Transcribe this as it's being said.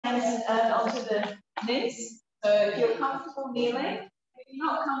onto the knees. So if you're comfortable kneeling, if you're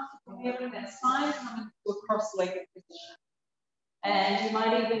not comfortable kneeling, that's fine. Come into a cross-legged position. And you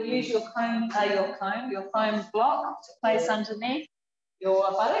might even use your foam block to place underneath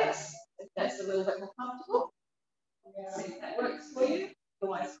your buttocks, if that's a little bit more comfortable. See if that works for you.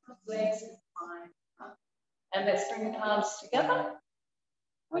 Otherwise, cross legs is fine. And let's bring the palms together.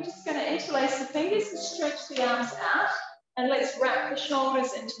 We're just going to interlace the fingers and stretch the arms out. And let's wrap the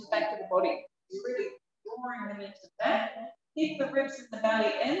shoulders into the back of the body. You're really drawing them into the back. Keep the ribs in the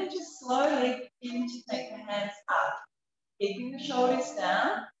belly in and just slowly begin to take the hands up. Keeping the shoulders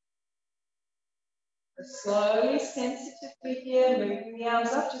down. Slowly, sensitively here, moving the arms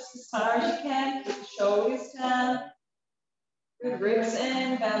up just as far as you can. Keep the shoulders down. Good, ribs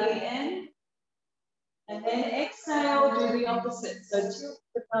in, belly in. And then exhale, do the opposite. So tilt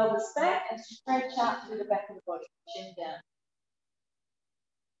the pelvis back and stretch out through the back of the body. Chin down.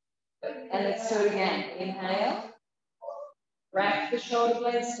 Good. And let's do it again. Inhale. Wrap the shoulder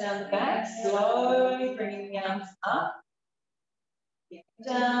blades down the back. Slowly bringing the arms up.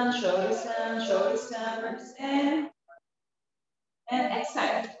 Down, shoulders down, ribs in. And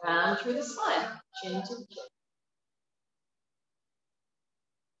exhale, round through the spine, chin to chin.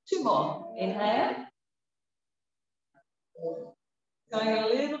 Two more. Inhale. Going a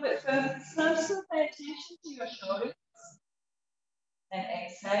little bit further this time, so pay attention to your shoulders. And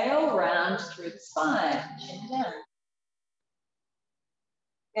exhale, round through the spine, chin down.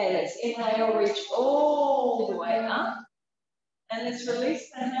 Okay, let's inhale, reach all the way up. And let's release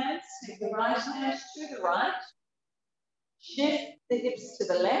the hands, take the right hand to the right. Shift the hips to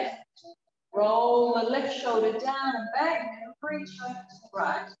the left. Roll the left shoulder down and back and reach over to the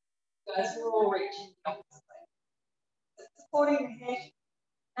right. Guys, we're all reaching the opposite way. Supporting the head.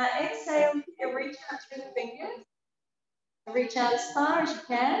 Now exhale, you reach out through the fingers. Reach out as far as you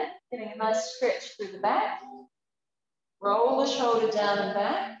can, getting a nice stretch through the back. Roll the shoulder down and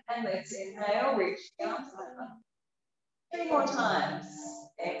back, and let's inhale, reach the arms over. 3 more times.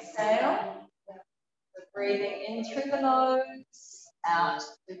 Exhale. Breathing in through the nose, out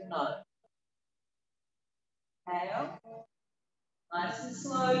through the nose. Inhale. Nice and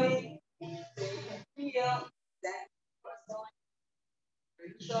slowly. So you can feel exactly what's going on.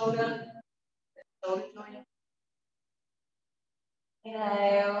 Through the shoulder joint.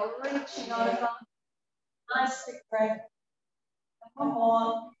 Inhale, reaching over. Nice big breath. And one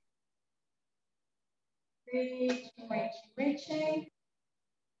more. Reaching.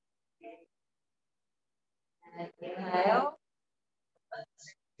 And inhale.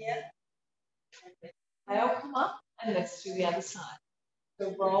 Here. Inhale, come up, and let's do the other side.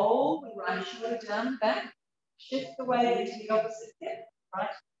 So roll the right shoulder down and back. Shift the weight to the opposite hip, right?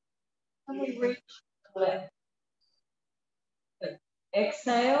 And we reach to the left. Good.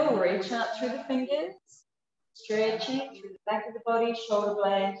 Exhale, reach out through the fingers. Stretching through the back of the body, shoulder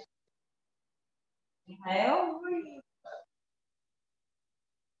blade. Inhale, reach.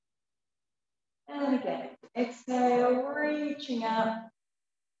 And again, exhale, reaching out.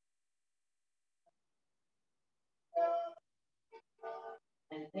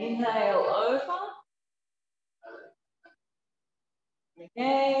 And inhale over.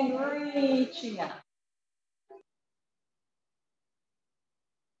 Again, reaching out.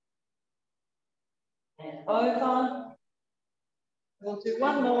 And over. We'll do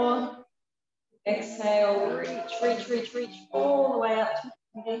one more. Exhale, reach all the way out to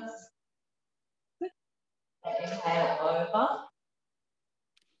the fingers. And inhale over.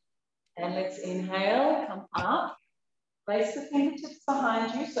 And let's inhale, come up. Place the fingertips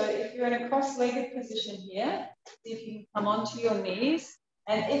behind you. So if you're in a cross-legged position here, see if you can come onto your knees.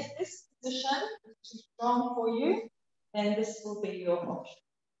 And if this position is too strong for you, then this will be your option.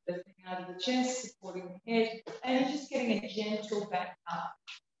 Lifting out of the chest, supporting the head, and you're just getting a gentle back up.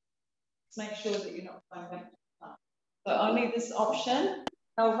 Just make sure that you're not going back to the front. So only this option,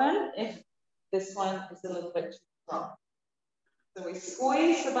 Kelvin, if this one is a little bit too strong. So we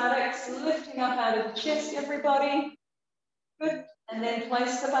squeeze the buttocks, lifting up out of the chest, everybody. Good. And then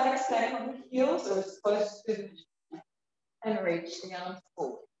place the buttocks back on the heels or as close to the chin and reach the arms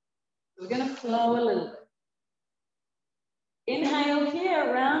forward. So we're going to flow a little bit. Inhale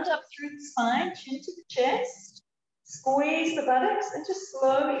here, round up through the spine, chin to the chest. Squeeze the buttocks and just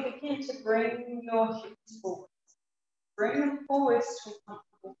slowly begin to bring your hips forward. Bring them forwards to a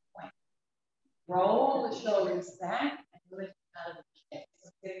comfortable point. Roll the shoulders back and lift out of the chest. So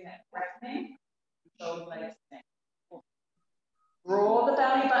getting that flattening, shoulder blades back. Draw the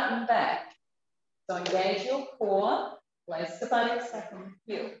belly button back. So engage your core, place the buttocks back on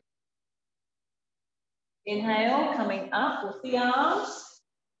the heel. Inhale, coming up with the arms,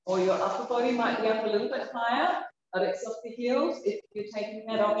 or your upper body might be up a little bit higher, but it's off the heels if you're taking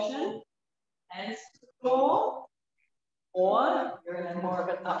that option. Hands to the floor, or you're in a more of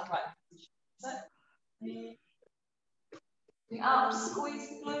an upright position. So, up, squeeze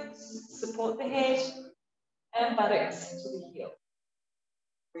the glutes, support the head, and buttocks to the heel.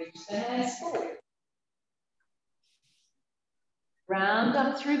 Reach the hands forward. Round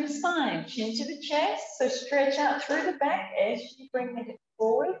up through the spine, chin to the chest, so stretch out through the back as you bring the hip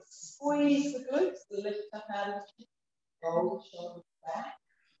forward. Squeeze the glutes, lift up out of the chin, roll the shoulders back.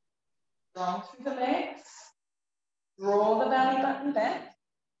 Strong through the legs. Draw the belly button back,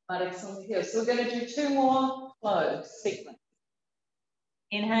 buttocks on the heels. So we're going to do 2 more flows, sequence.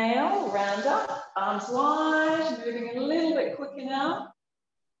 Inhale, round up, arms wide, moving a little bit quicker now.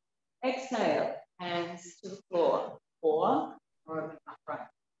 Exhale, hands to the floor, or upright.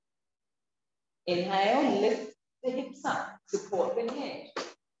 Inhale, lift the hips up, support the head.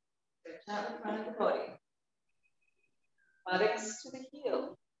 Stretch out the front of the body. Buttocks to the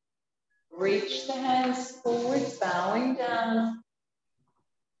heel. Reach the hands forwards, bowing down.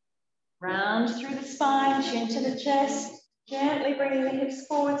 Round through the spine, chin to the chest. Gently bringing the hips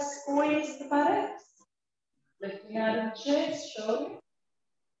forward, squeeze the buttocks. Lifting out of the chest, shoulder.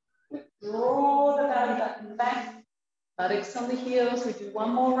 Draw the belly button back. Buttocks on the heels. We do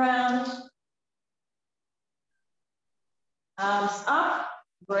 1 more round. Arms up,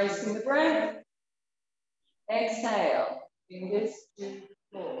 embracing the breath. Exhale, fingers to the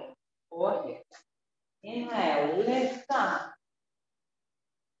floor or hip. Inhale, lift up.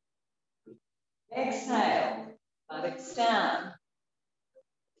 Exhale, buttocks down.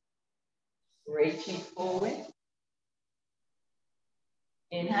 Reaching forward.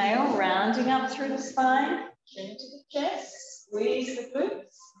 Inhale, rounding up through the spine, chin to the chest, squeeze the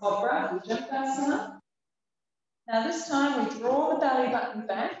glutes, cobra, Bhujangasana. Now this time we draw the belly button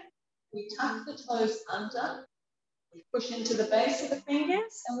back, we tuck the toes under, we push into the base of the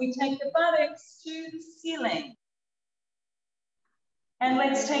fingers, and we take the buttocks to the ceiling. And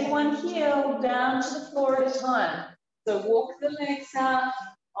let's take one heel down to the floor at a time. So walk the legs out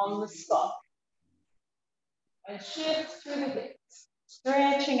on the spot. And shift through the hips,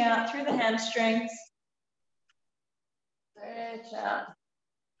 stretching out through the hamstrings. Stretch out.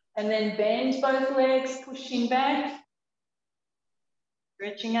 And then bend both legs, pushing back.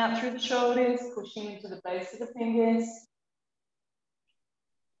 Stretching out through the shoulders, pushing into the base of the fingers.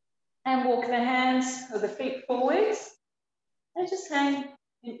 And walk the hands or the feet forwards. And just hang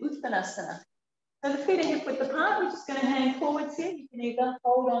in Uttanasana. So the feet are hip width apart. We're just going to hang forwards here. You can either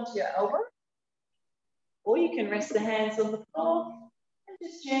hold onto your elbow, or you can rest the hands on the floor and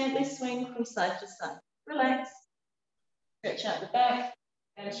just gently swing from side to side. Relax. Stretch out the back,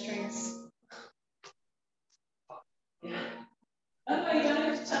 hamstrings. Yeah. Oh, no, you don't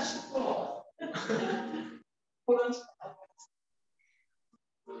have to touch the floor. Hold on to the elbows.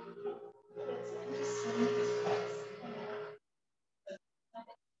 Just swing this way.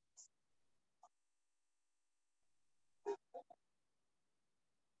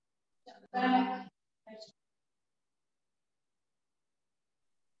 Down the back.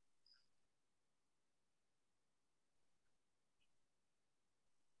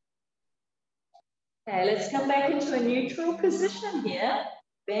 Okay, let's come back into a neutral position here.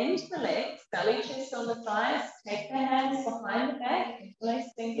 Bend the legs, belly chest on the thighs, take the hands behind the back,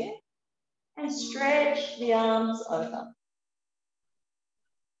 interlace fingers, and stretch the arms over.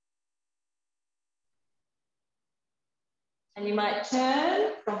 And you might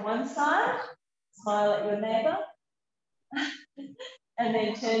turn from one side, smile at your neighbor, and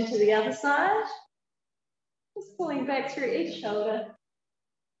then turn to the other side, just pulling back through each shoulder.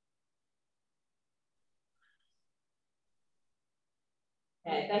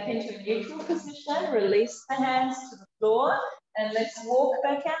 Okay, back into a neutral position, release the hands to the floor, and let's walk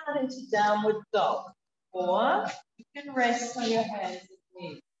back out into downward dog. Or you can rest on your hands and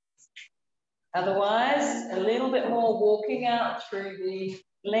knees. Otherwise, a little bit more walking out through the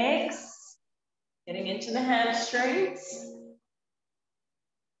legs, getting into the hamstrings.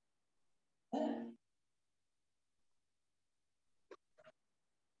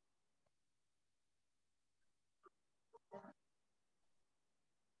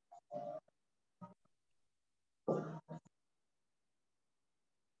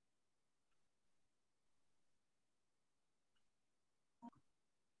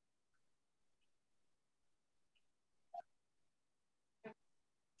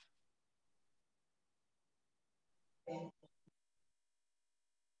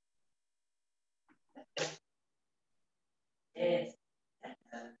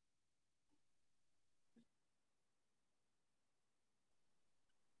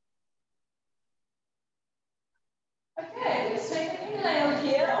 take an inhale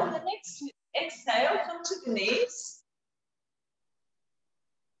here. On the next exhale, come to the knees.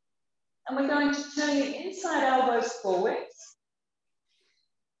 And we're going to turn the inside elbows forwards.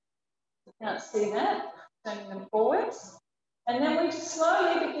 You can't see that. Turning them forwards. And then we just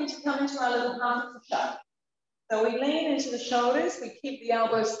slowly begin to come into our little half push-up. So we lean into the shoulders, we keep the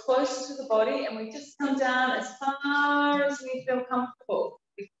elbows close to the body, and we just come down as far as we feel comfortable,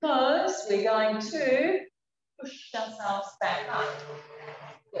 because we're going to push ourselves back up.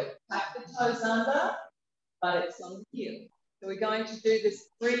 Good. Tuck the toes under, buttocks on the heel. So we're going to do this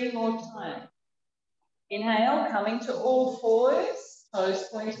 3 more times. Inhale, coming to all fours, toes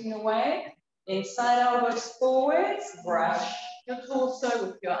pointing away. Inside elbows forwards, brush your torso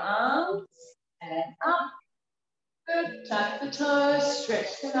with your arms, and up. Good. Tuck the toes,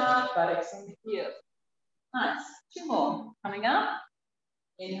 stretch them out, buttocks on the heel. Nice. 2 more. Coming up.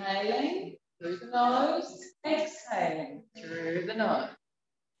 Inhaling through the nose, exhaling through the nose.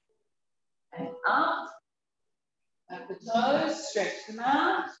 And up. Tuck the toes, stretch them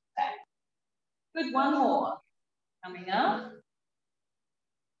out, back. Good. 1 more. Coming up.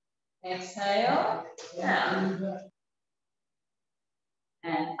 Exhale, down.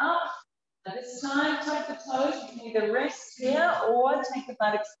 And up. Now this time, tuck the toes. You can either rest here or take the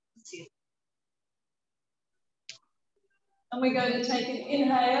buttocks to the ceiling. And we're going to take an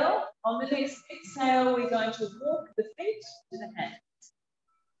inhale. On the next exhale, we're going to walk the feet to the hands.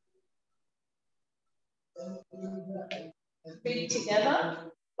 Feet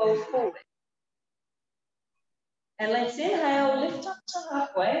together, fold forward. And let's inhale, lift up to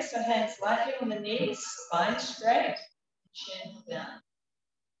halfway, so hands lightly on the knees, spine straight, chin down.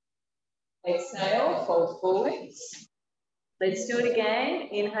 Exhale, fold forwards. Let's do it again.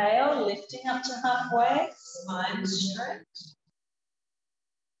 Inhale, lifting up to halfway, spine straight.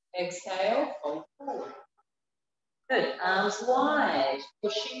 Exhale, fold forward. Good. Arms wide.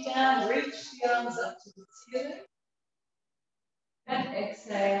 Pushing down, reach the arms up to the ceiling. And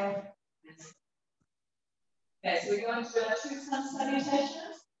exhale. Okay, so we're going to do our 2 sun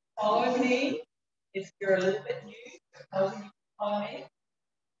salutations. Follow me. If you're a little bit new, follow me.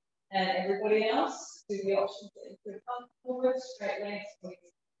 And everybody else, do the options that you feel comfortable with, straight legs,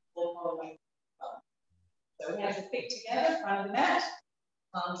 or following. So we have the feet together, front of the mat,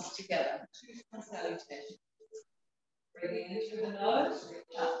 arms together. 2 sun salutations. Breathing in through the nose,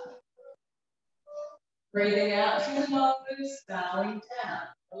 reach up. Breathing out through the nose, bowing down,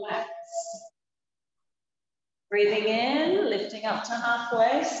 relax. Breathing in, lifting up to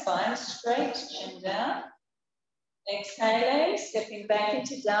halfway, spine straight, chin down. Exhaling, stepping back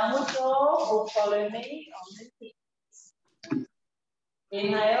into downward dog, or follow me on the knees.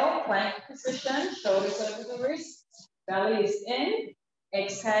 Inhale, plank position, shoulders over the wrists, belly is in.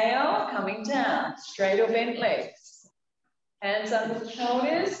 Exhale, coming down, straight or bent legs. Hands under the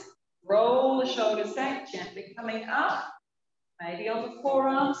shoulders, roll the shoulders back, gently coming up, maybe on the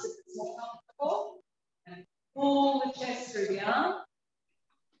forearms if it's more comfortable. And pull the chest through the arm.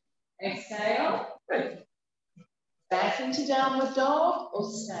 Exhale, good. Back into downward dog or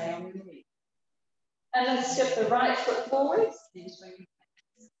stay on the knee. And let's step the right foot forwards into the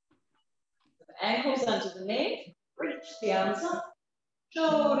ankles under the knee, reach the arms up,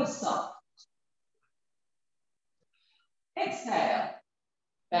 shoulders soft. Exhale,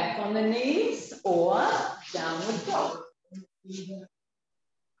 back on the knees or downward dog.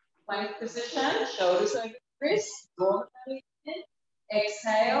 Plank position, shoulders over the wrists, draw the belly in.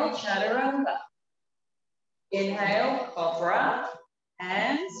 Exhale, chaturanga. Inhale, cobra,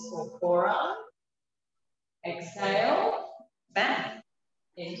 hands or forearm. Exhale, back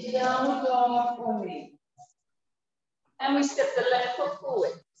into downward dog or knees. And we step the left foot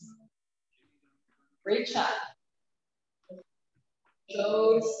forward. Reach up.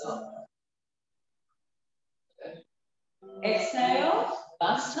 Shoulders soft. Good. Exhale,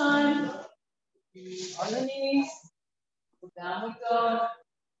 last time. On the knees, downward dog.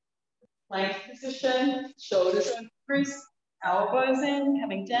 Plank position, shoulders over wrists, elbows in,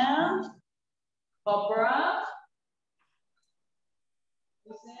 coming down. Cobra.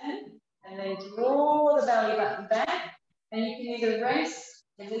 In, and then draw the belly button back. And you can either rest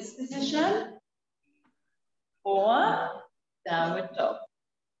in this position or downward dog.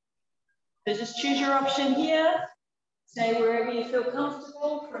 So just choose your option here. Stay wherever you feel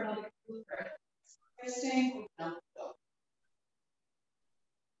comfortable for another couple of breaths. Resting or downward dog.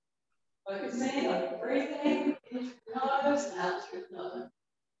 Focusing on breathing in through the nose, out through the nose.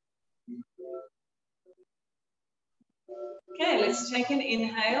 Okay, let's take an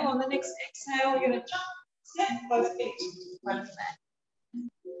inhale. On the next exhale, we're going to jump, step both feet to the front of the mat.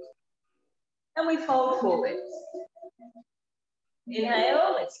 And we fold forward.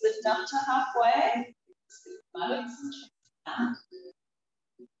 Inhale, let's lift up to halfway. Buttocks and chest out.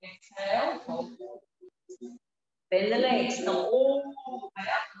 Exhale, fold. Bend the legs, come all the way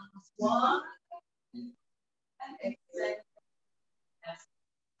up. One. And exhale.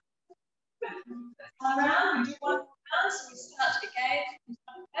 One round, we do one more round, so we start again.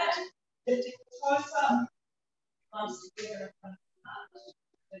 Like that. Lifting the toes up. Arms together in front of the heart.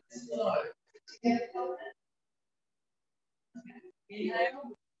 Let's slow. Together, inhale.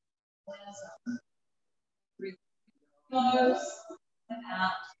 Breathe nose and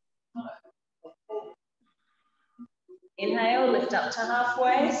out. Inhale, lift up to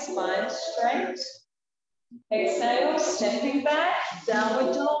halfway, spine straight. Exhale, stepping back,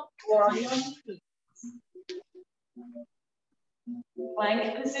 downward dog, or on your knees.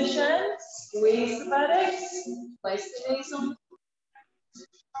 Plank position, squeeze the buttocks, place the knees on the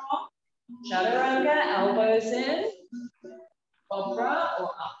floor. Chaturanga, elbows in, cobra or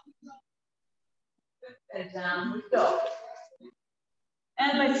up. And downward dog.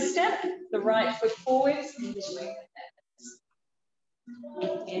 And let's step the right foot forwards in between the hands.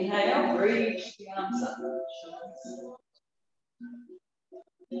 Inhale, reach the arms up.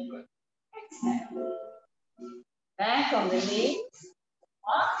 Exhale. Back on the knees.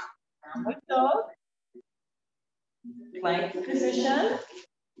 Up, downward dog. Plank position.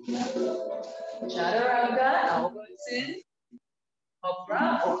 Chaturanga, elbows in.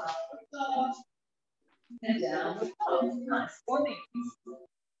 Cobra or upward dog. And downward dog. Nice. 4 knees.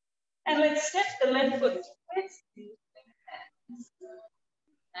 And let's step the left foot towards the hands.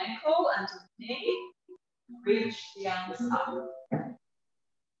 Ankle under the knee. Reach the arms up.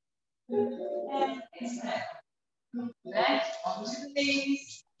 And exhale. Back onto the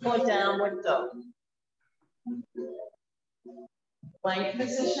knees for downward dog. Plank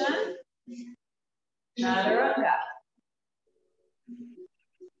position. Chaturanga.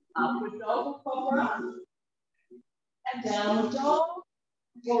 Upward dog or cobra. And downward dog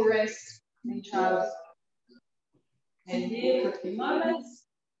or rest in child's pose. And here for a few moments.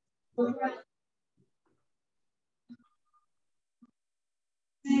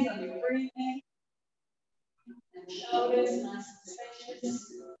 Stay on your breathing. And shoulders nice and spacious.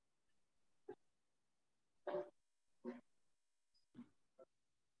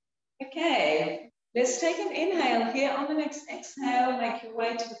 Okay, let's take an inhale here. On the next exhale, make your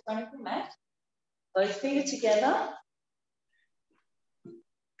way to the front of the mat. Both feet are together.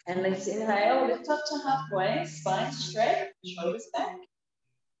 And let's inhale, lift up to halfway, spine straight, shoulders back.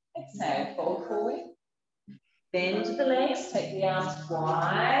 Exhale, fold forward. Bend the legs, take the arms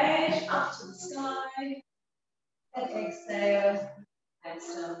wide up to the sky. And exhale,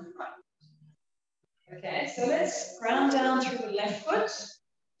 hands down the front. Okay, so let's ground down through the left foot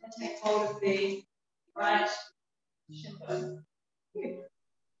and take hold of the right shin bone.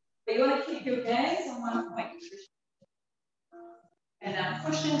 But you want to keep your gaze on one point. And now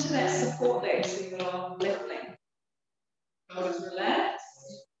push into that support leg, so your left leg. Shoulders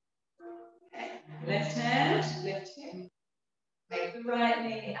relaxed. Okay. Left hand, left hip. Make the right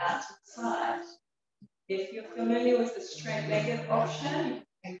knee out to the side. If you're familiar with the straight-legged option, you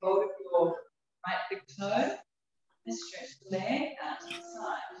can go with your right big toe and stretch the leg out to the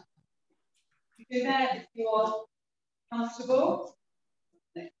side. You do that if you're comfortable.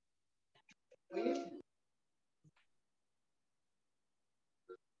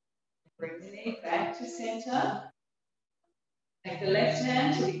 Bring the knee back to center. Take the left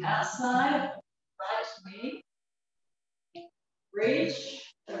hand to the outside of the right knee.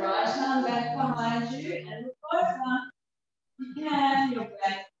 Reach the right arm back behind you, and with both arms, you can, your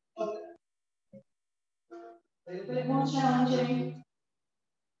back over. A little bit more challenging.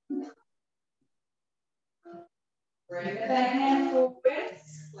 Bring the back hand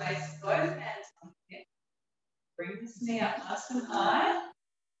forwards. Place both hands on the hip. Bring this knee up nice and high.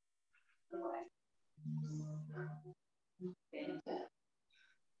 Bend it.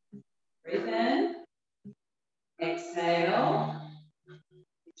 Breathe in. Exhale.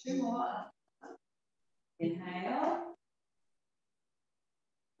 2 more. Inhale.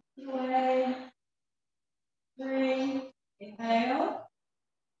 Away. 3. Inhale.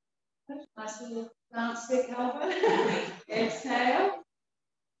 Nice little dance stick elbow. Exhale.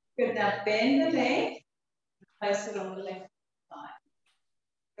 Good. Now bend the leg. Place it on the left side.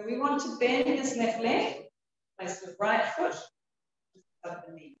 So we want to bend this left leg. Place the right foot above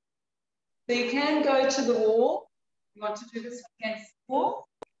the knee. So you can go to the wall. You want to do this against the wall.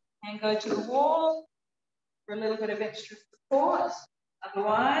 And go to the wall for a little bit of extra support.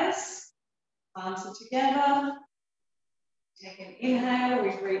 Otherwise, arms are together. Take an inhale,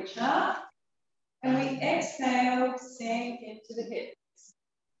 we reach up. And we exhale, sink into into the hips.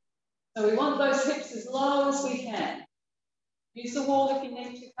 So we want those hips as low as we can. Use the wall if you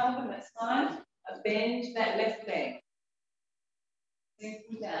need to come them, that's fine. But bend that left leg.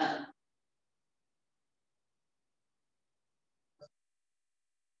 Sinking down.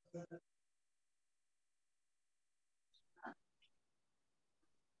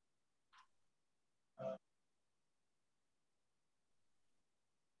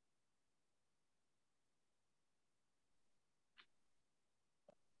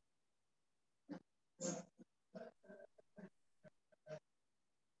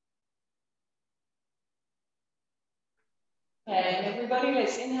 And everybody,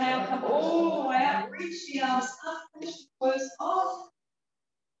 let's inhale, come all the way up, reach the arms up, push the toes off,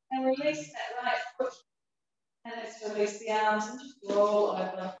 and release that right foot. And let's release the arms and just roll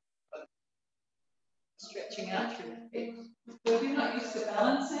over, stretching out through the feet. So if you're not used to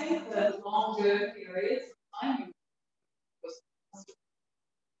balancing for longer periods of time,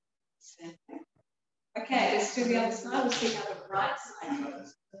 okay, let's do the other side. We'll see how the right side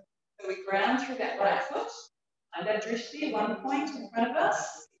goes. So we ground through that right foot. Under drishti, 1 point in front of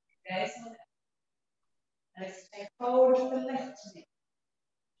us. Gaze on it. And let's take hold of the left knee.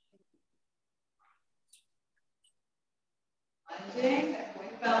 Finding that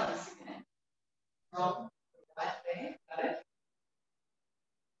point of balance again. From the right leg, got it.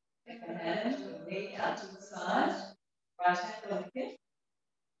 Take the hand, knee out to the side. Right hand on the hip.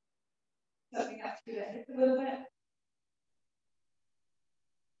 Tucking up through the hip a little bit.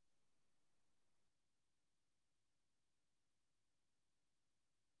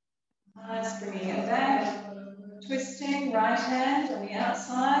 Nice, bringing it back. Twisting, right hand on the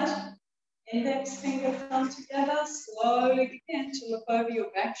outside. Index finger thumb together. Slowly begin to look over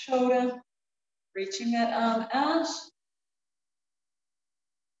your back shoulder. Reaching that arm out.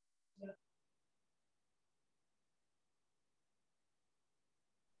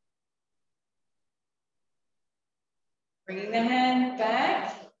 Bringing the hand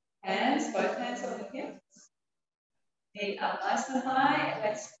back. Hands, both hands on the hips. Knee up nice and high. And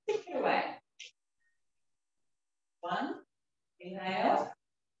let's kick it away. 1. Inhale.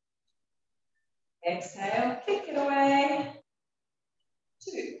 Exhale. Kick it away.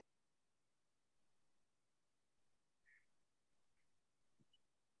 2.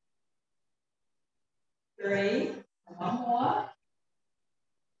 3. 1 more.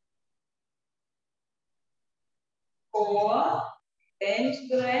 4. Bend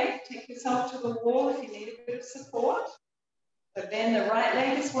the leg. Take yourself to the wall if you need a bit of support. But bend the right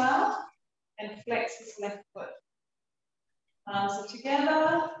leg as well. And flex this left foot. Arms are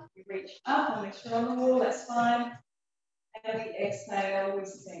together. You reach up and make sure on the wall, that's fine. And we exhale, we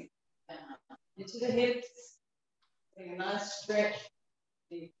sink down into the hips. Getting a nice stretch.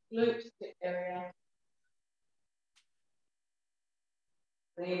 The glute area.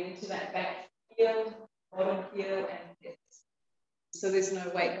 Breathe into that back heel, bottom heel, and hips. So there's no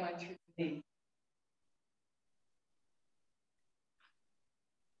weight going through the knee.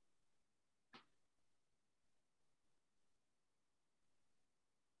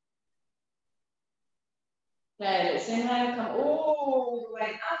 Okay, let's inhale, come all the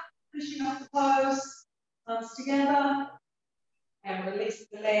way up, pushing off the toes, arms together, and release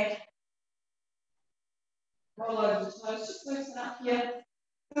the leg. Roll over the toes, just loosen up here.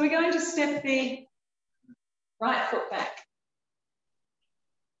 So we're going to step the right foot back.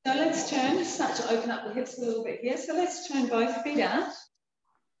 So let's turn, start to open up the hips a little bit here. So let's turn both feet out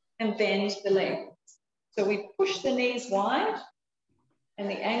and bend the leg. So we push the knees wide and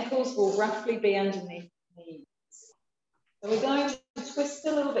the ankles will roughly be underneath the knees. So we're going to twist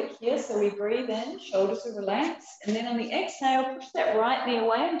a little bit here. So we breathe in, shoulders are relaxed. And then on the exhale, push that right knee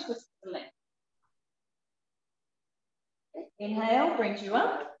away and twist the left. Inhale, brings you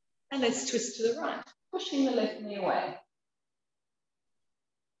up. And let's twist to the right, pushing the left knee away.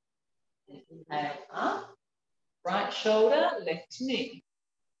 Inhale up, right shoulder, left knee.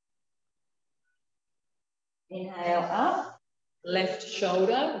 Inhale up, left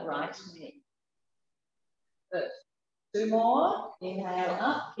shoulder, right knee. Good. 2 more. Inhale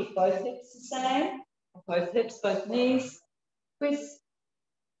up, keep both hips the same. Both hips, both knees. Twist.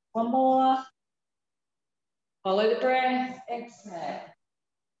 1 more. Follow the breath. Exhale.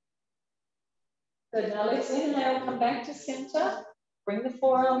 Good. Now let's inhale, come back to center. Bring the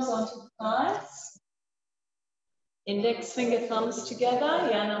forearms onto the thighs. Index finger thumbs together,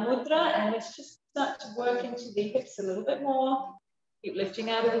 Yana Mudra, and let's just start to work into the hips a little bit more. Keep lifting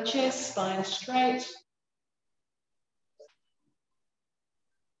out of the chest, spine straight.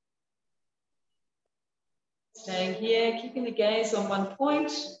 Staying here, keeping the gaze on 1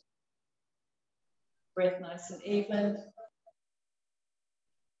 point. Breath nice and even.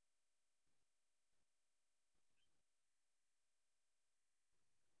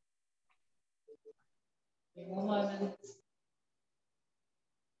 few more moments.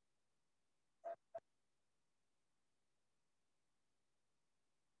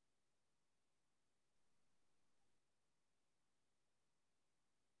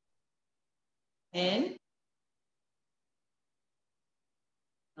 Ten,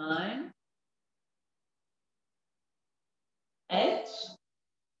 9, 8,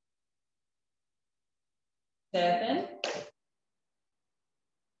 7,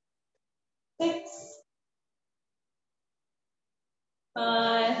 6,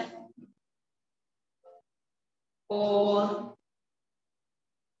 5, 4,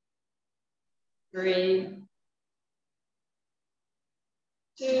 3,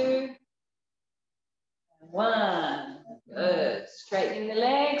 2, 1. Good. Straightening the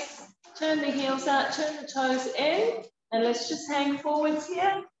legs. Turn the heels out, turn the toes in, and let's just hang forwards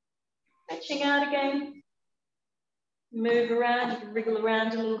here. Stretching out again. Move around, you can wriggle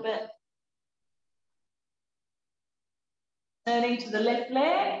around a little bit. Turning to the left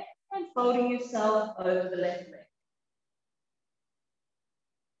leg and folding yourself over the left leg.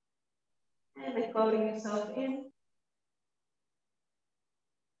 And then folding yourself in.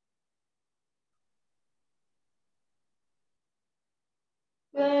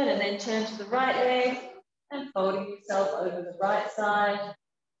 Good, and then turn to the right leg and folding yourself over the right side.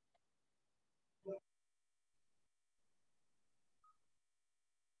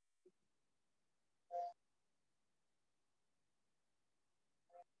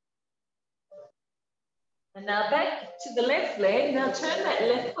 And now back to the left leg. Now turn that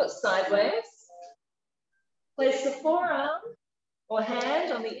left foot sideways. Place the forearm or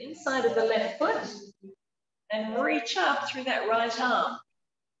hand on the inside of the left foot and reach up through that right arm.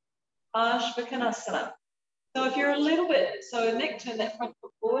 Ashvakanasana. So if you're a little bit, so neck, turn that front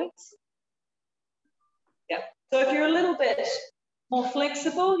foot forwards. Yeah. So if you're a little bit more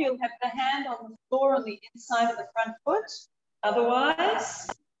flexible, you'll have the hand on the floor on the inside of the front foot. Otherwise,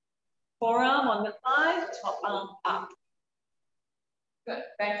 forearm on the thigh, top arm up. Good.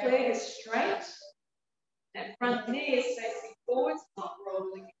 Back leg is straight. And front knee is facing forwards, not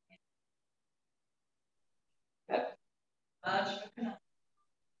rolling in. Good.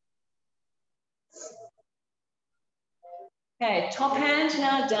 Okay, top hand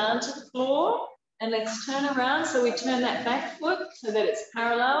now down to the floor. And let's turn around. So we turn that back foot so that it's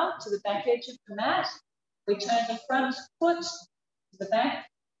parallel to the back edge of the mat. We turn the front foot to the back.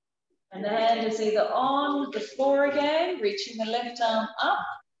 And the hand is either on the floor again, reaching the left arm up,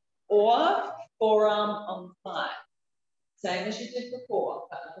 or forearm on the thigh. Same as you did before,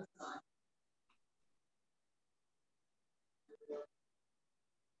 but other side.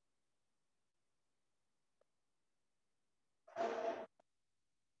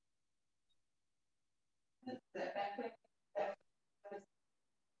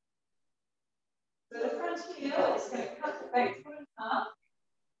 So the front heel is going to cut the back foot in half.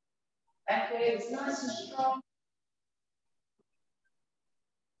 Back leg is nice and strong.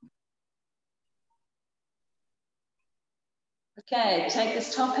 Okay, take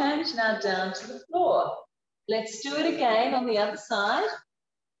this top hand now down to the floor. Let's do it again on the other side.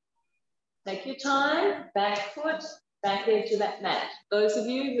 Take your time, back foot, back edge of that mat. Those of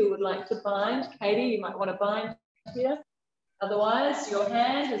you who would like to bind, Katie, you might want to bind here. Otherwise, your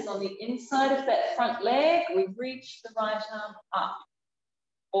hand is on the inside of that front leg. We reach the right arm up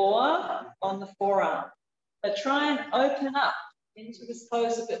or on the forearm. But try and open up into this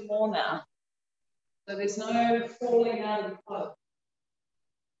pose a bit more now. So there's no falling out of the pose.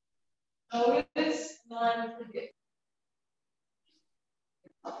 Shoulders line with the hip.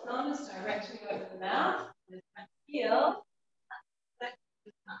 Top thumb is directly over the mouth. And front heel.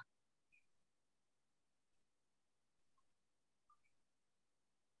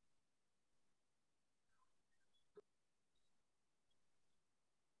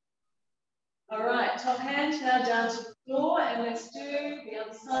 All right, top hand now down to the floor, and let's do the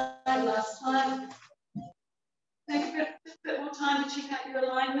other side last time. Take a bit more time to check out your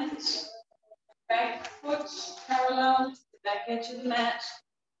alignment. Back foot parallel to the back edge of the mat.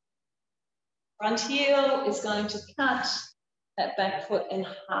 Front heel is going to cut that back foot in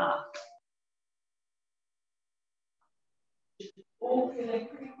half. All feeling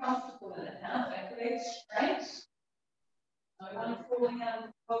pretty comfortable in it now. Back leg straight. No one falling out of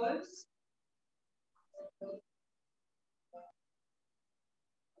the pose.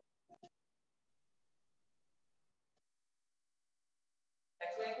 Back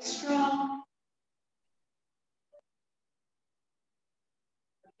leg strong.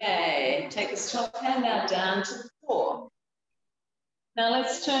 Okay, take this top hand now down to the floor. Now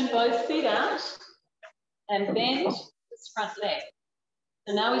let's turn both feet out and bend this front leg.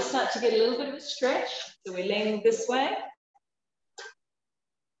 So now we start to get a little bit of a stretch. So we're leaning this way.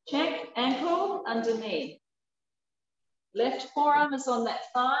 Check, ankle, underneath. Left forearm is on that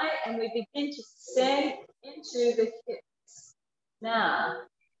thigh, and we begin to sink into the hips. Now,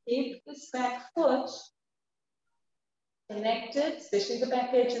 keep this back foot connected, especially the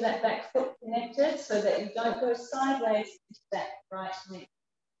back edge of that back foot connected, so that you don't go sideways into that right knee.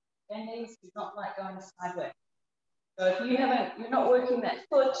 Your knees do not like going sideways. So if you're not working that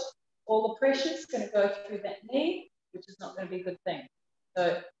foot, all the pressure is going to go through that knee, which is not going to be a good thing.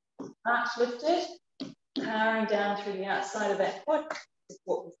 So arch lifted, powering down through the outside of that foot,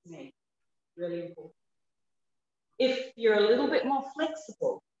 support this knee. Really important. If you're a little bit more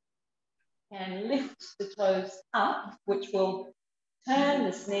flexible, and lift the toes up, which will turn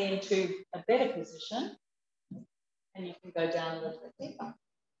this knee into a better position, and you can go down a little bit deeper.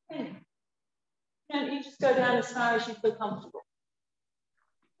 And you just go down as far as you feel comfortable.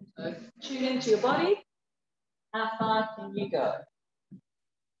 So tune into your body. How far can you go?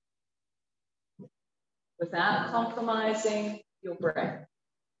 Without compromising your breath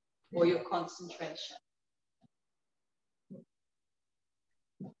or your concentration.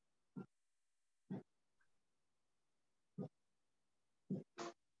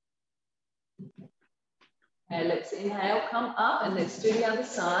 Okay, let's inhale, come up, and let's do the other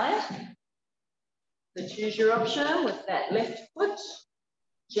side. So choose your option with that left foot.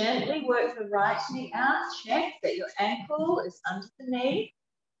 Gently work the right knee out. Check that your ankle is under the knee.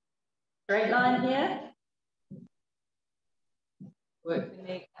 Straight line here. Work the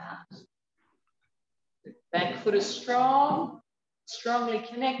knee out. The back foot is strong, strongly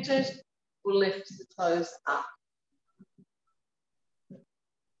connected. We'll lift the toes up.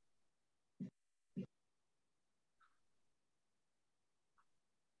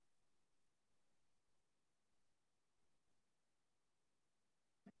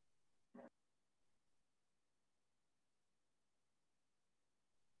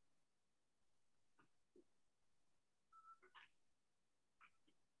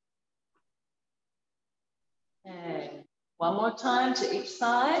 And one more time to each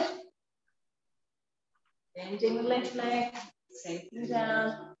side. Bending the left leg, sinking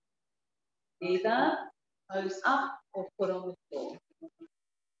down. Either toes up or foot on the floor.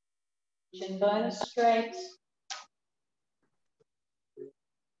 Shin bone is straight.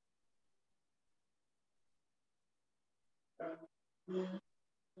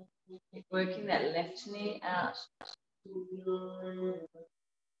 Keep working that left knee out.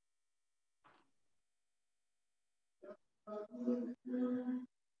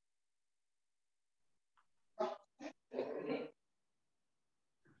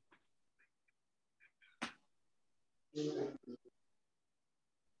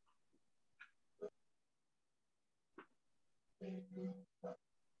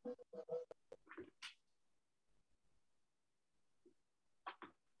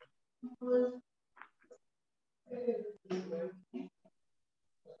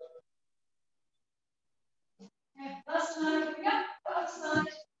 Last time, yeah, last side.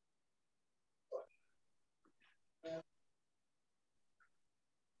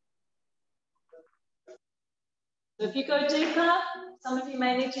 So if you go deeper, some of you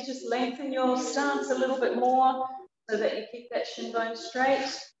may need to just lengthen your stance a little bit more so that you keep that shin bone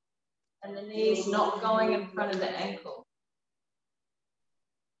straight and the knees not going in front of the ankle.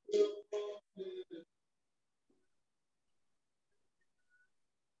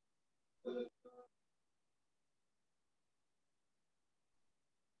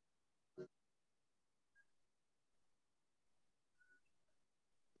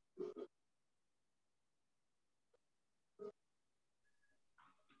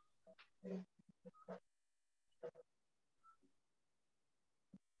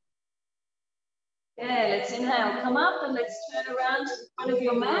 Yeah, let's inhale, come up, and let's turn around to the front of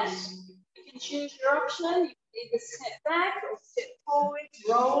your mat. You can choose your option. You can either step back or step forward,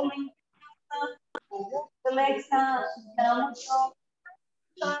 rolling or walk the legs out, downward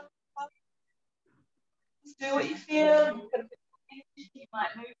dog. Just do what you feel. You've got a bit of energy, you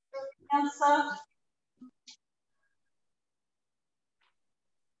might move through Vinyasa.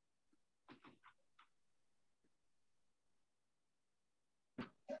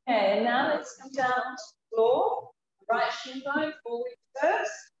 Okay, and now let's come down to the floor. Right shin bone forward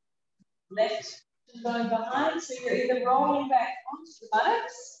first, left shin bone behind. So you're either rolling back onto the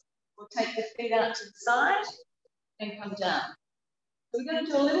buttocks or take the feet out to the side and come down. So we're going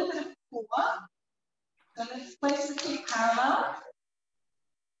to do a little bit of pull-up. So let's place the feet parallel.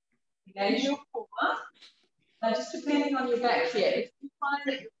 Engage your pull-up. Now just depending on your back here, if you find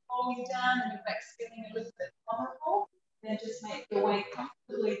that you're falling down and your back's feeling a little bit vulnerable, Then just make your way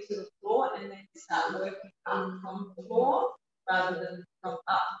comfortably to the floor and then start working up from the floor rather than from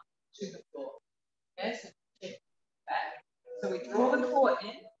up to the floor. Okay, so check back. So we draw the core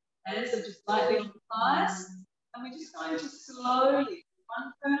in, hands are just lightly on the thighs, and we're just going to slowly,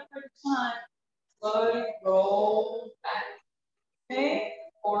 one foot at a time, slowly roll back. Okay,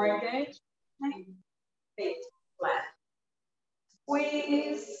 core engage, feet flat.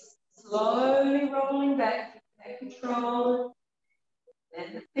 Squeeze, slowly rolling back, take control,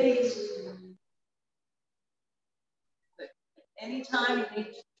 and the feet. Anytime you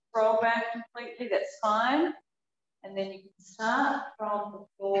need to roll back completely, that's fine. And then you can start from the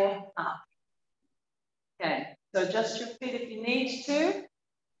floor up. Okay, so adjust your feet if you need to.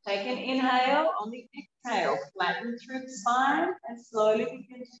 Take an inhale. On the exhale, flatten through the spine and slowly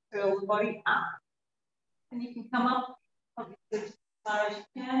begin to curl the body up. And you can come up obviously as far as you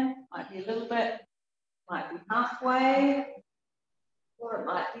can. Might be a little bit, might be halfway, or it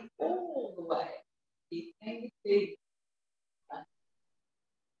might be all the way. Keep your feet.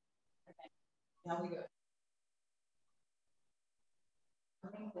 Okay, now we go.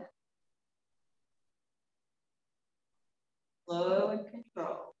 Coming down. Slow and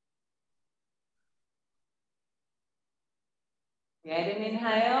control. Create an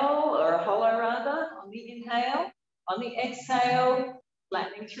inhale, or a hollow rather, on the inhale. On the exhale,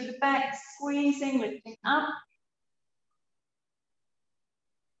 flattening through the back, squeezing, lifting up.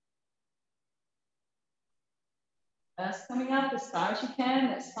 First coming up as far as you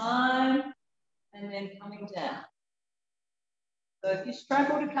can, that's fine. And then coming down. So if you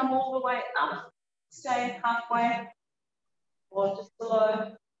struggle to come all the way up, stay halfway or just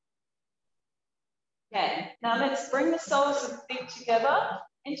below. Okay, now let's bring the soles of the feet together.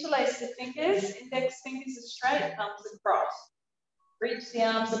 Interlace the fingers, index fingers are straight, thumbs across. Reach the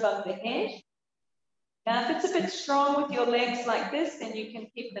arms above the head. Now, if it's a bit strong with your legs like this, then you can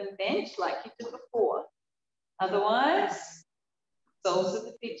keep them bent like you did before. Otherwise, soles of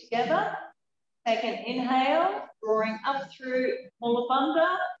the feet together. Take an inhale, drawing up through Mula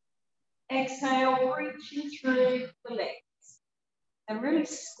Bandha. Exhale, reaching through the legs. And really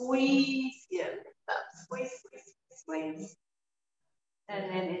squeeze here. Lift up, squeeze, squeeze, squeeze. And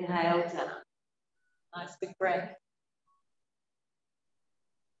then inhale down. Nice big breath.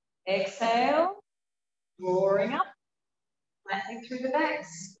 Exhale, drawing up, flattening through the back,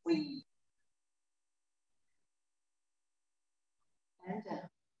 squeeze. And down.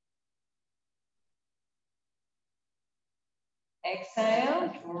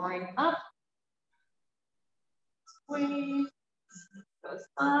 Exhale, drawing up, squeeze, go as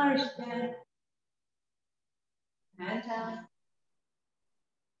far as you can, and down.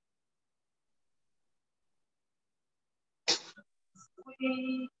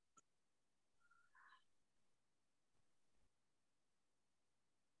 Squeeze.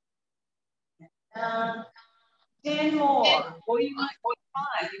 Down. 10 more, or you might go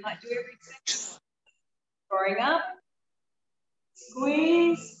 5, you might do every section. Drawing up,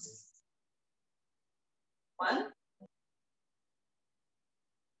 squeeze. 1.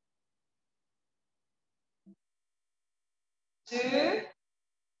 2. Bring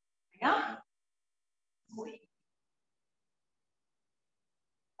up, squeeze.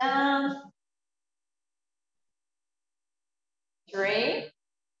 Down. 3.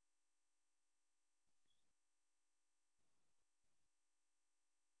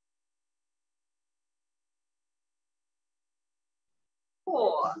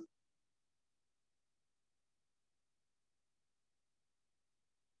 4.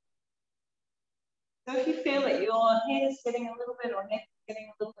 So if you feel that your head is getting a little bit or neck is getting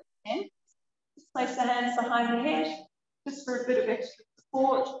a little bit tense, just place the hands behind the head, just for a bit of extra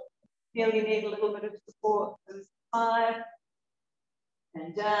support. Feel you need a little bit of support. So 5,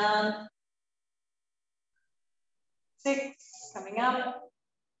 and down. 6, coming up.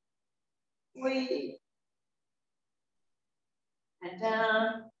 3, and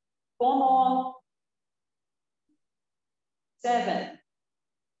down. 4 more. 7.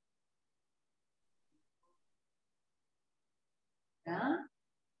 Down.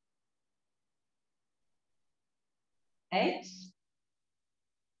 8.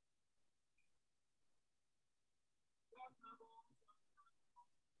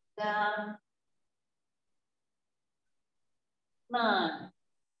 Down. 9.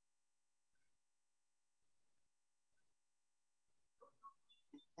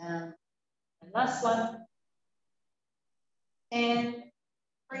 Down. And last one. 10.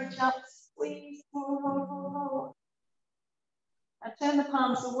 Reach up, squeeze. Now turn the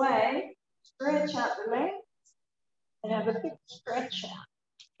palms away, stretch out the legs, and have a big stretch out.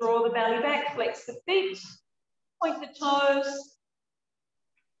 Draw the belly back, flex the feet, Point the toes.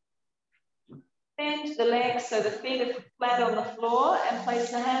 Bend the legs so the feet are flat on the floor and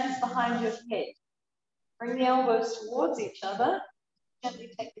place the hands behind your head. Bring the elbows towards each other.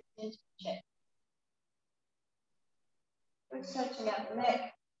 Gently take the chin to the chest. We're stretching out the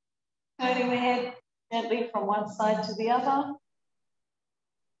neck, turning the head gently from one side to the other.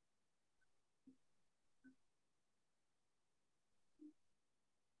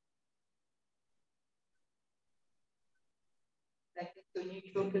 Back into a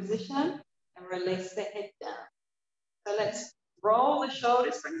neutral position and release the head down. So let's roll the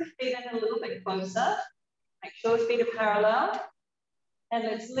shoulders, bring the feet in a little bit closer. Make sure the feet are parallel. And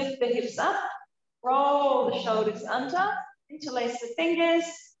let's lift the hips up. Roll the shoulders under. Interlace the fingers.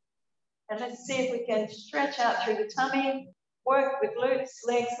 And let's see if we can stretch out through the tummy. Work the glutes,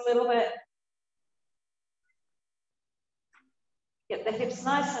 legs a little bit. Get the hips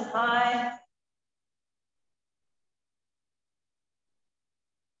nice and high.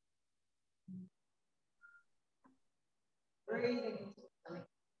 Breathing into the tummy.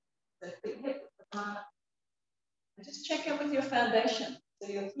 So big hip with the heart. And just check in with your foundation. So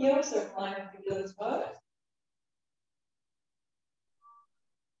your heels are in line with your little toes.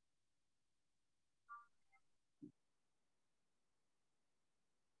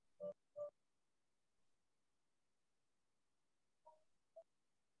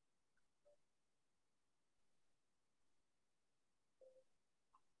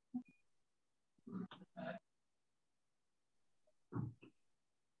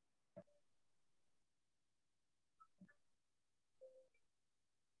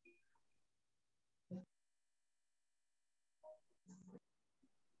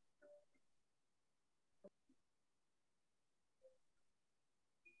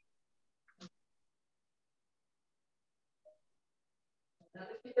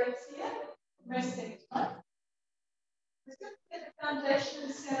 Another few breaths here. Resting time. Just get the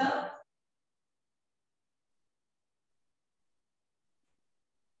foundation set up.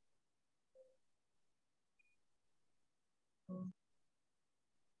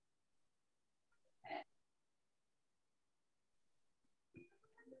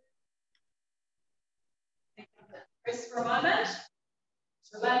 Rest for a moment.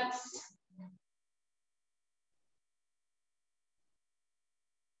 Relax.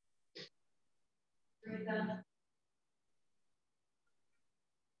 Breathe in.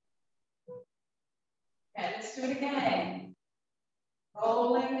 Okay, let's do it again.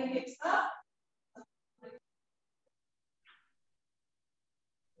 Rolling the hips up.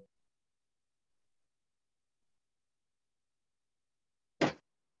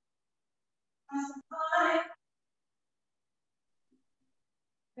 Nice and high.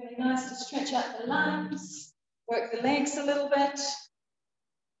 Really nice to stretch out the lungs. Work the legs a little bit.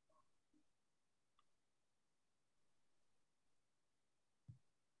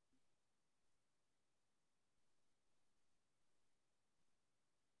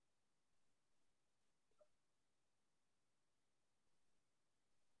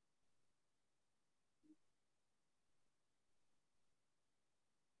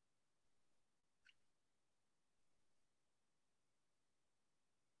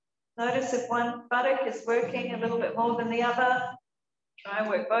 Notice if one buttock is working a little bit more than the other. Try and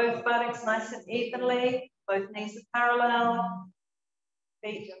work both buttocks nice and evenly. Both knees are parallel.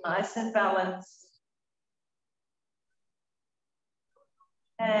 Feet are nice and balanced.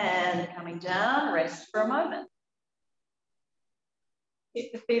 And coming down, rest for a moment.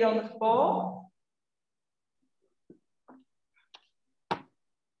 Keep the feet on the floor. So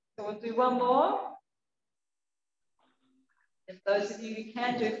we'll do one more. If those of you who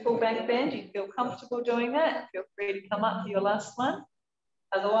can do full back bend, you feel comfortable doing that, feel free to come up for your last one.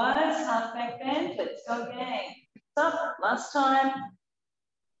 Otherwise, half back bend, let's go again. Up, last time.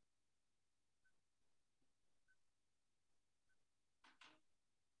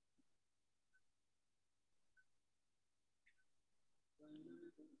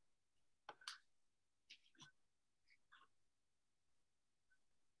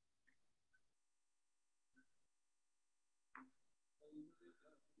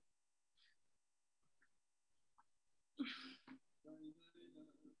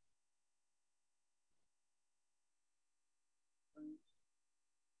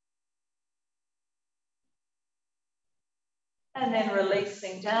 And then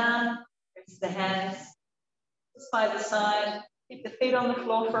releasing down, rest the hands just by the side. Keep the feet on the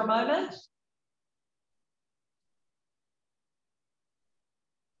floor for a moment.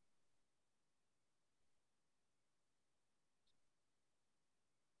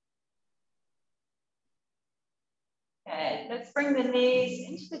 Okay, let's bring the knees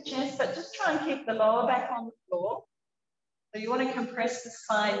into the chest, but just try and keep the lower back on the floor. So you want to compress the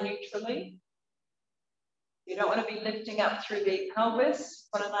spine neutrally. You don't want to be lifting up through the pelvis.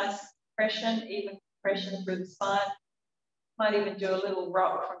 Want a nice compression, even compression through the spine. Might even do a little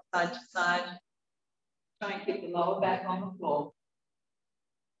rock from side to side. Try and keep the lower back on the floor.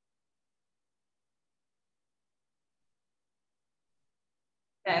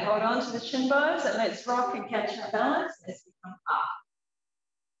 Okay, hold on to the shin bones and let's rock and catch our balance as we come up.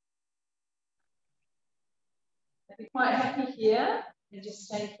 Be quite happy here and just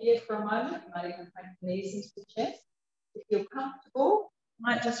stay here for a moment. You might even bring the knees into the chest. If you're comfortable, you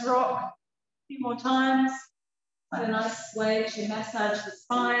might just rock a few more times. Quite a nice way to massage the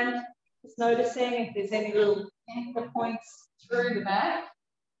spine. Just noticing if there's any little anchor points through the back.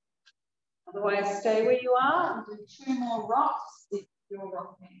 Otherwise, stay where you are and do 2 more rocks if you're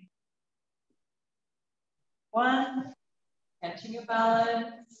rocking. 1, catching your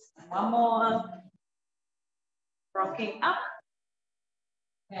balance, and 1 more. Rocking up.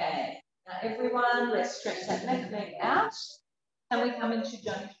 Okay, now everyone, let's stretch that left leg out. And we come into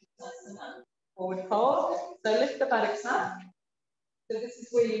Vinyasa, forward fold. So lift the buttocks up. So this is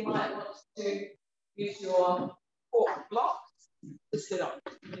where you might want to use your fork blocks to sit on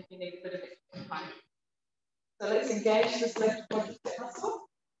if you need a bit of extra time. So let's engage this left quadricep muscle.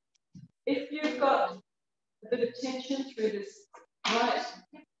 If you've got a bit of tension through this right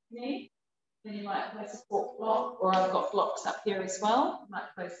hip knee, then you might place a fork block, or I've got blocks up here as well. You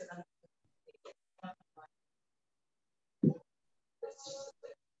might place it under.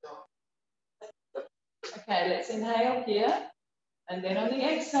 Okay, let's inhale here. And then on the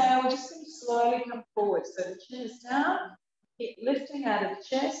exhale, we're just going to slowly come forward. So the chin is down. Keep lifting out of the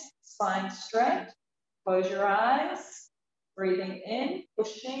chest, spine straight. Close your eyes. Breathing in,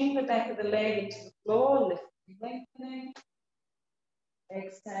 pushing the back of the leg into the floor, lifting, lengthening.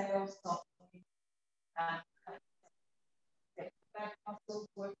 Exhale, softening. And get the back muscles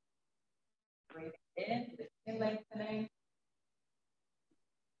working. Breathing in, lifting, lengthening.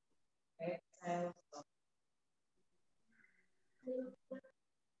 Exhale, softening.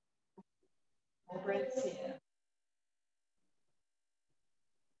 More breaths here.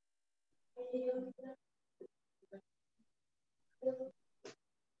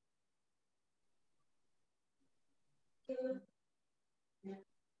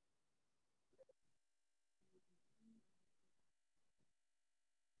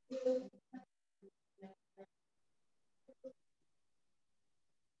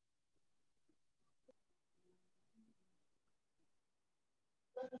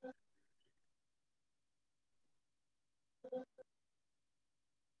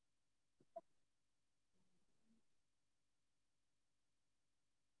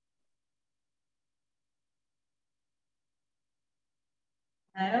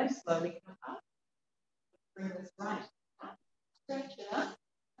 Now slowly come up. Bring this right up. Stretch it up.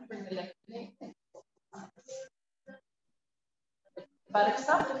 And bring the left leg in. Buttocks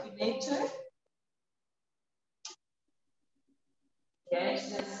up if you need to. Engage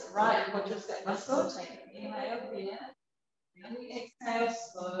this right quadricep muscle. Take an inhale here. And the exhale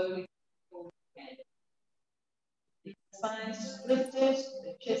slowly forward again. The spine is lifted,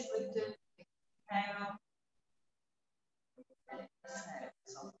 the chest lifted. Inhale. And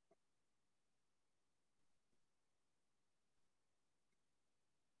exhale.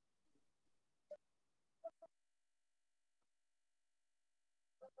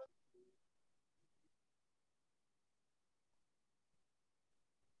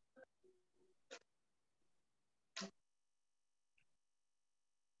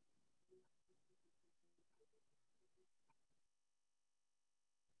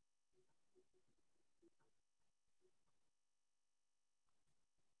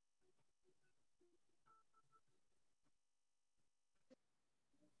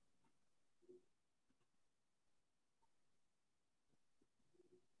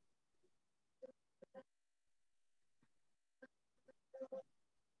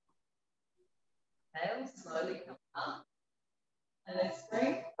 Exhale, slowly come up. And let's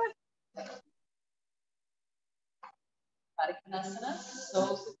bring Vinyasa,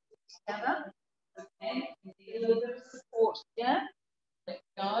 soles together. Okay, you need a little bit of support here. Let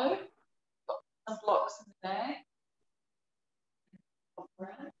go. Got some blocks in the bag.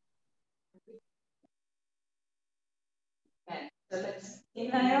 Okay, so let's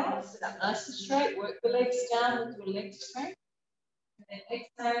inhale, sit up nice and straight, work the legs down with your leg strength. And then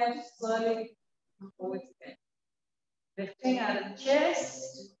exhale, just slowly come forward again. Lifting out of the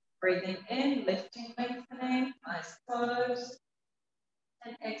chest, breathing in, lifting, lengthening, eyes closed.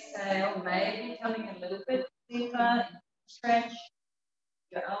 And exhale, maybe coming a little bit deeper, stretch.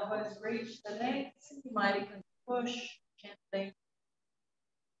 Your elbows reach the legs. You might even push gently.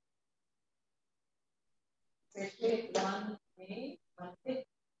 Especially one knee, one hip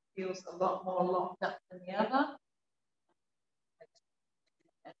feels a lot more locked up than the other.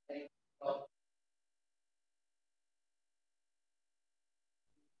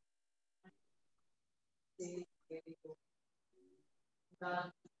 See where you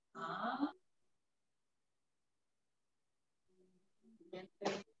arm.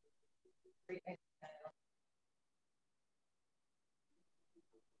 Gently exhale.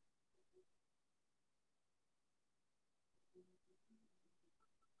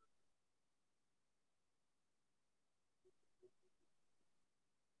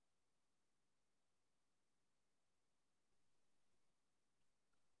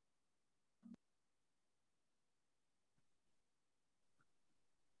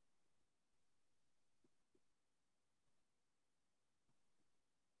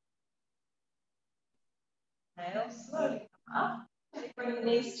 Exhale, slowly come up. Bring the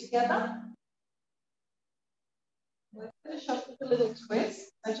knees together. We'll finish off with a little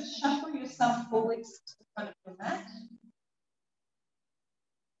twist. So just shuffle yourself forwards to the front of your mat.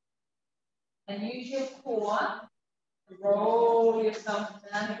 And use your core to roll yourself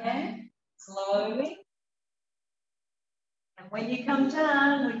down again, slowly. And when you come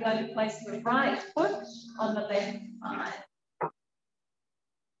down, we're going to place the right foot on the left side.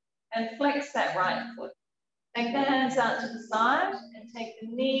 And flex that right foot. Take the hands out to the side and take the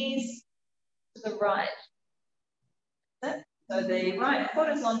knees to the right. So the right foot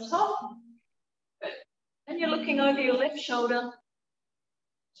is on top. Good. And you're looking over your left shoulder,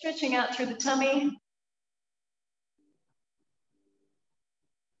 stretching out through the tummy.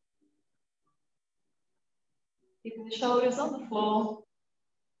 Keeping the shoulders on the floor.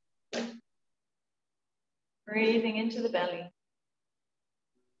 Breathing into the belly.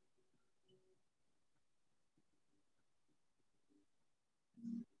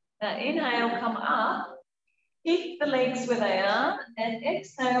 Now inhale, come up. Keep the legs where they are, and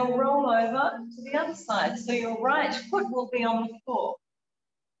exhale, roll over to the other side. So your right foot will be on the floor.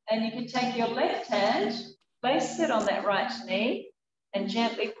 And you can take your left hand, place it on that right knee, and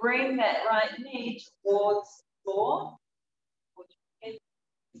gently bring that right knee towards the floor.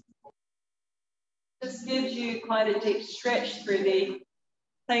 This gives you quite a deep stretch through the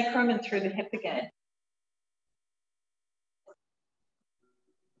sacrum and through the hip again.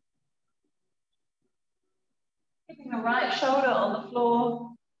 Keeping the right shoulder on the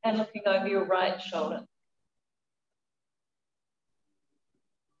floor and looking over your right shoulder.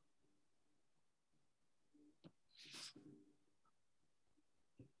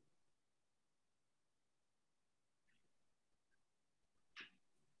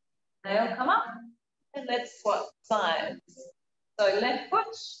 Now come up and let's swap sides. So left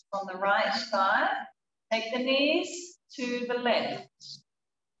foot on the right side. Take the knees to the left,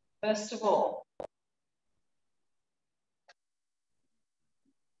 first of all.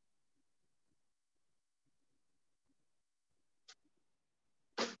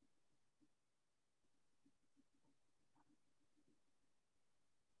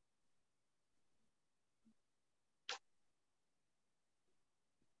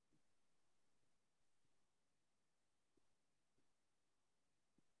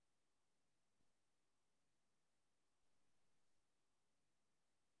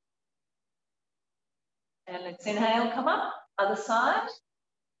 And let's inhale, come up, other side.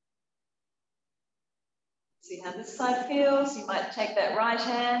 See how this side feels. You might take that right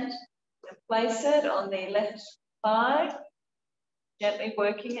hand and place it on the left side, gently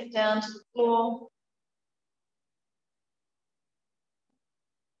working it down to the floor.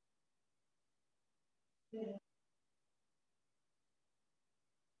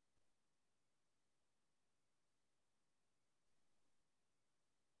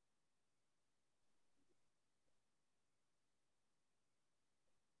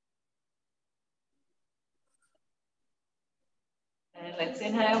 And let's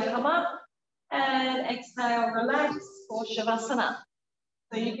inhale, come up, and exhale, relax for Shavasana.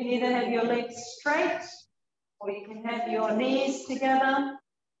 So you can either have your legs straight, or you can have your knees together,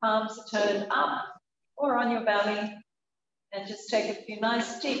 palms turned up, or on your belly. And just take a few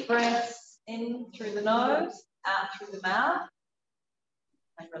nice deep breaths in through the nose, out through the mouth,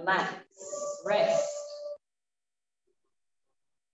 and relax, rest.